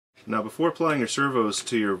Now before applying your servos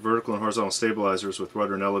to your vertical and horizontal stabilizers with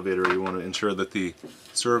rudder and elevator, you want to ensure that the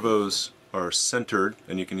servos are centered,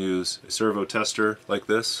 and you can use a servo tester like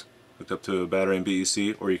this hooked up to a battery and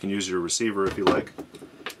BEC, or you can use your receiver if you like.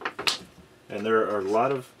 And there are a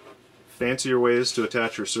lot of fancier ways to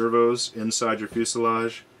attach your servos inside your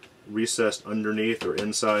fuselage, recessed underneath or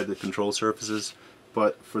inside the control surfaces,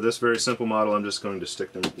 but for this very simple model I'm just going to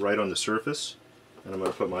stick them right on the surface, and I'm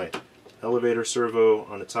going to put my elevator servo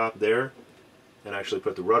on the top there and actually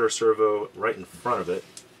put the rudder servo right in front of it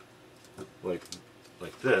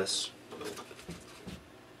like this,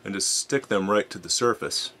 and just stick them right to the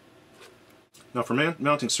surface. Now for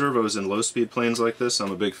mounting servos in low speed planes like this,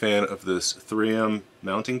 I'm a big fan of this 3M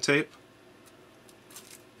mounting tape.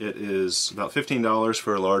 It is about $15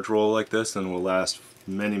 for a large roll like this and will last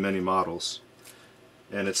many models.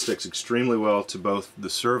 And it sticks extremely well to both the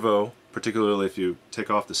servo, particularly if you take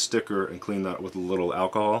off the sticker and clean that with a little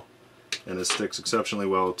alcohol, and it sticks exceptionally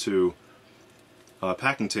well to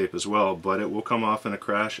packing tape as well, but it will come off in a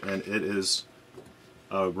crash, and it is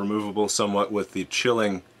removable somewhat with the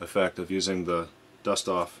chilling effect of using the dust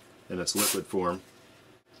off in its liquid form.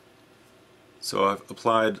 So I've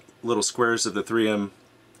applied little squares of the 3M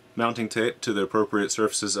mounting tape to the appropriate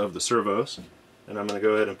surfaces of the servos, and I'm going to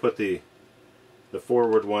go ahead and put the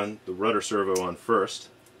forward one, the rudder servo, on first.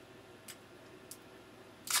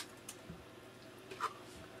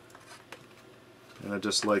 And I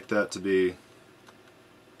just like that to be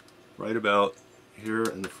right about here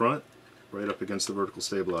in the front, right up against the vertical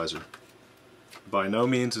stabilizer. By no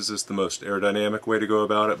means is this the most aerodynamic way to go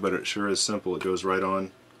about it, but it sure is simple. It goes right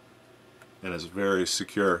on and is very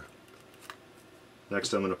secure.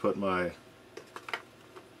 Next I'm going to put my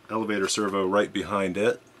elevator servo right behind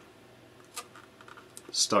it,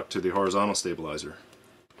 stuck to the horizontal stabilizer.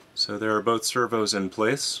 So there are both servos in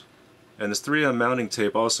place, and this 3M mounting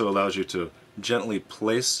tape also allows you to gently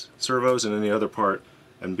place servos in any other part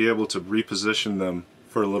and be able to reposition them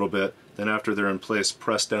for a little bit. Then after they're in place,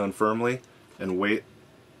 press down firmly and wait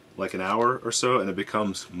like an hour or so, and it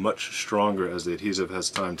becomes much stronger as the adhesive has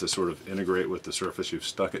time to sort of integrate with the surface you've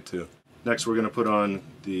stuck it to. Next we're going to put on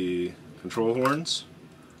the control horns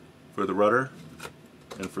for the rudder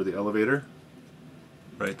and for the elevator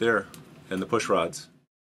right there, and the push rods.